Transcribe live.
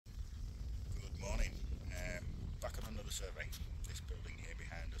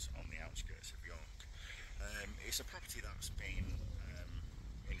it's a property that's been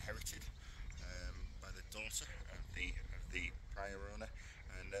inherited by the daughter of the prior owner,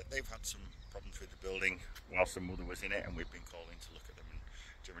 and they've had some problems with the building whilst the mother was in it, and we've been called in to look at them and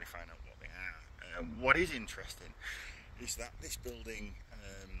generally find out what they are. What is interesting is that this building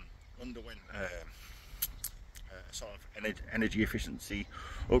underwent a sort of energy efficiency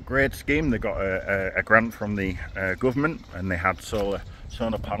upgrade scheme. They got a grant from the government, and they had solar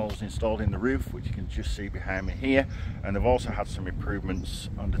panels installed in the roof, which you can just see behind me here, and they've also had some improvements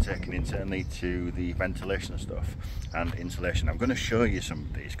undertaken internally to the ventilation stuff and insulation. I'm going to show you some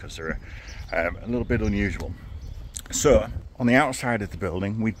of these because they're a little bit unusual. So on the outside of the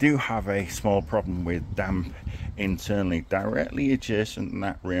building we do have a small problem with damp internally, directly adjacent to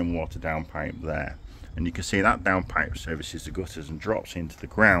that rainwater downpipe there, and you can see that downpipe services the gutters and drops into the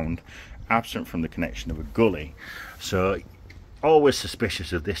ground, absent from the connection of a gully. So always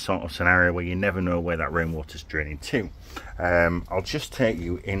suspicious of this sort of scenario where you never know where that rainwater's draining to. I'll just take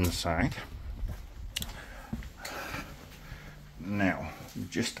you inside now.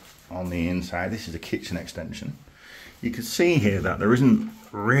 Just on the inside, this is a kitchen extension. You can see here that there isn't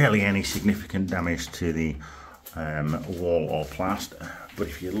really any significant damage to the wall or plaster, but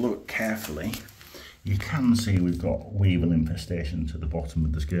if you look carefully you can see we've got weevil infestation to the bottom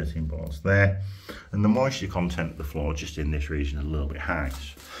of the skirting boards there, and the moisture content of the floor just in this region is a little bit high.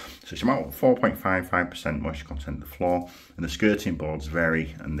 So it's about 4.55% moisture content of the floor, and the skirting boards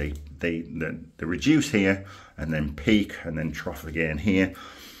vary, and they reduce here and then peak and then trough again here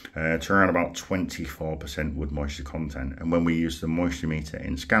to around about 24% wood moisture content. And when we use the moisture meter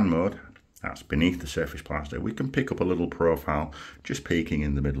in scan mode, that's beneath the surface plaster, we can pick up a little profile just peaking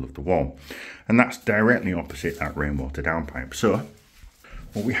in the middle of the wall, and that's directly opposite that rainwater downpipe. So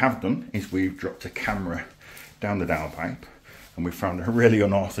what we have done is we've dropped a camera down the downpipe, and we found a really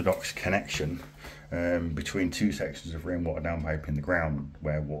unorthodox connection between two sections of rainwater downpipe in the ground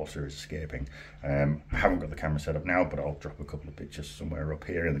where water is escaping. I haven't got the camera set up now, but I'll drop a couple of pictures somewhere up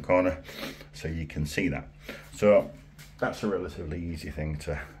here in the corner so you can see that. So that's a relatively easy thing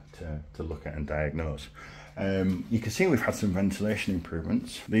to look at and diagnose. You can see we've had some ventilation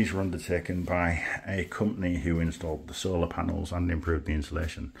improvements. These were undertaken by a company who installed the solar panels and improved the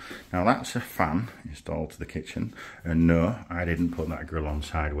insulation. Now that's a fan installed to the kitchen, and no, I didn't put that grill on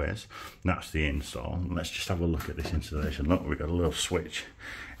sideways. That's the install. Let's just have a look at this insulation. Look, we've got a little switch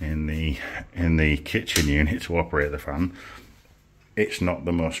in the kitchen unit to operate the fan. It's not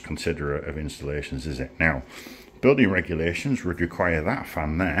the most considerate of installations, is it? Now, building regulations would require that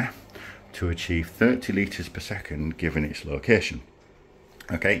fan there to achieve 30 litres per second given its location.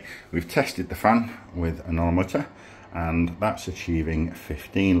 Okay, we've tested the fan with an anemometer, and that's achieving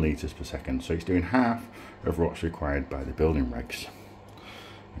 15 litres per second, so it's doing half of what's required by the building regs.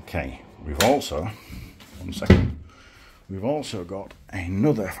 Okay, we've also, we've also got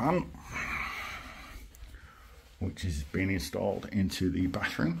another fan which is being installed into the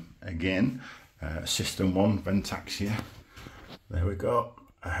bathroom. Again, system 1 Ventaxia. There we go.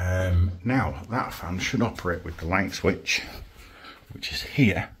 Now that fan should operate with the light switch, which is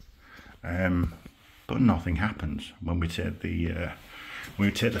here, but nothing happens. When we take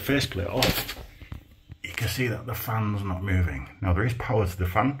the faceplate off, you can see that the fan's not moving. Now there is power to the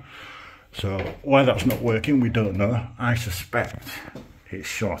fan, so why that's not working we don't know. I suspect it's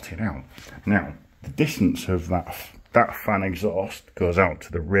shorted out. Now the distance of that fan exhaust goes out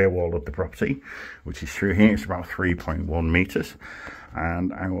to the rear wall of the property, which is through here. It's about 3.1 meters,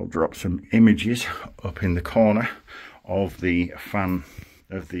 and I will drop some images up in the corner of the fan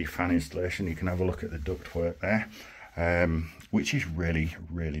installation. You can have a look at the ductwork there, which is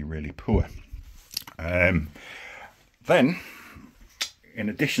really poor. Then, in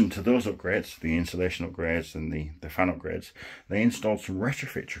addition to those upgrades, the insulation upgrades and the fan upgrades, they installed some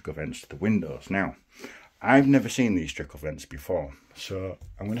retrofit trickle vents to the windows. Now, I've never seen these trickle vents before, so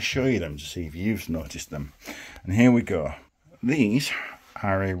I'm going to show you them to see if you've noticed them. And here we go. These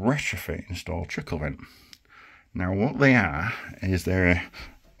are a retrofit installed trickle vent. Now what they are is they're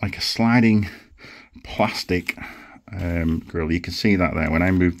like a sliding plastic grill. You can see that there. When I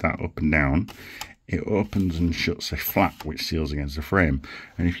move that up and down, it opens and shuts a flap which seals against the frame.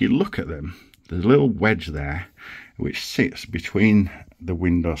 And if you look at them, there's a little wedge there which sits between the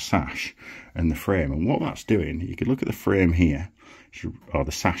window sash and the frame, and what that's doing, you can look at the frame here, or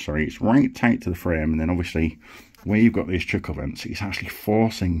the sash, sorry, it's right tight to the frame, and then obviously where you've got these trickle vents, it's actually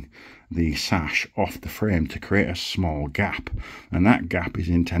forcing the sash off the frame to create a small gap, and that gap is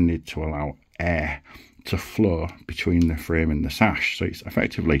intended to allow air to flow between the frame and the sash. So it's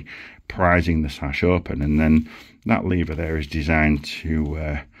effectively prizing the sash open, and then that lever there is designed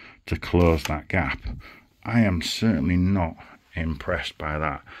to close that gap. I am certainly not impressed by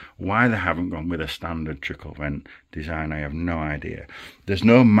that. Why they haven't gone with a standard trickle vent design, I have no idea. There's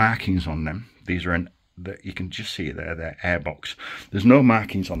no markings on them. These are you can just see it there, they're airbox. There's no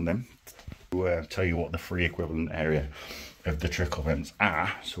markings on them to tell you what the free equivalent area of the trickle vents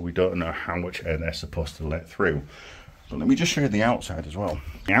are, so we don't know how much air they're supposed to let through. So let me just show you the outside as well.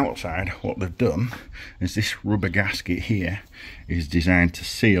 The outside, what they've done is this rubber gasket here is designed to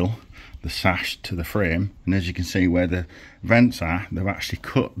seal the sash to the frame, and as you can see where the vents are, they've actually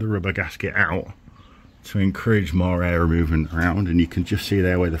cut the rubber gasket out to encourage more air movement around, and you can just see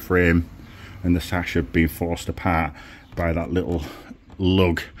there where the frame and the sash have been forced apart by that little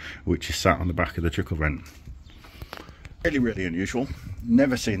lug which is sat on the back of the trickle vent. Really unusual,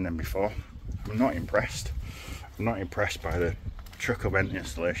 never seen them before. I'm not impressed. I'm not impressed by the trickle vent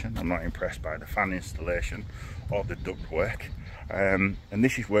installation, I'm not impressed by the fan installation or the duct work. And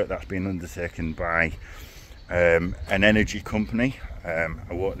this is work that's been undertaken by an energy company, I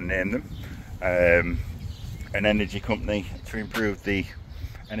won't name them, an energy company to improve the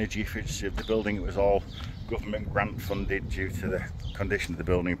energy efficiency of the building. It was all government grant funded due to the condition of the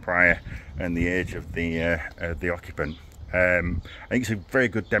building prior and the age of the occupant. I think it's a very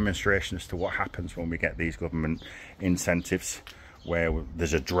good demonstration as to what happens when we get these government incentives, where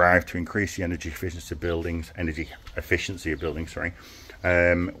there's a drive to increase the energy efficiency of buildings,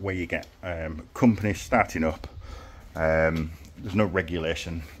 where you get companies starting up. There's no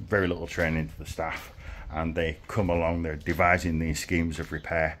regulation, very little training for the staff, and they come along, they're devising these schemes of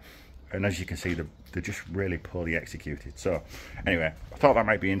repair, and as you can see, they're just really poorly executed. So anyway, I thought that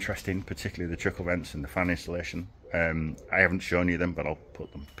might be interesting, particularly the trickle vents and the fan installation. I haven't shown you them, but I'll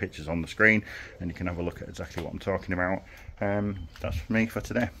put them pictures on the screen and you can have a look at exactly what I'm talking about. That's for me for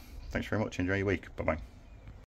today. Thanks very much, enjoy your week, bye bye.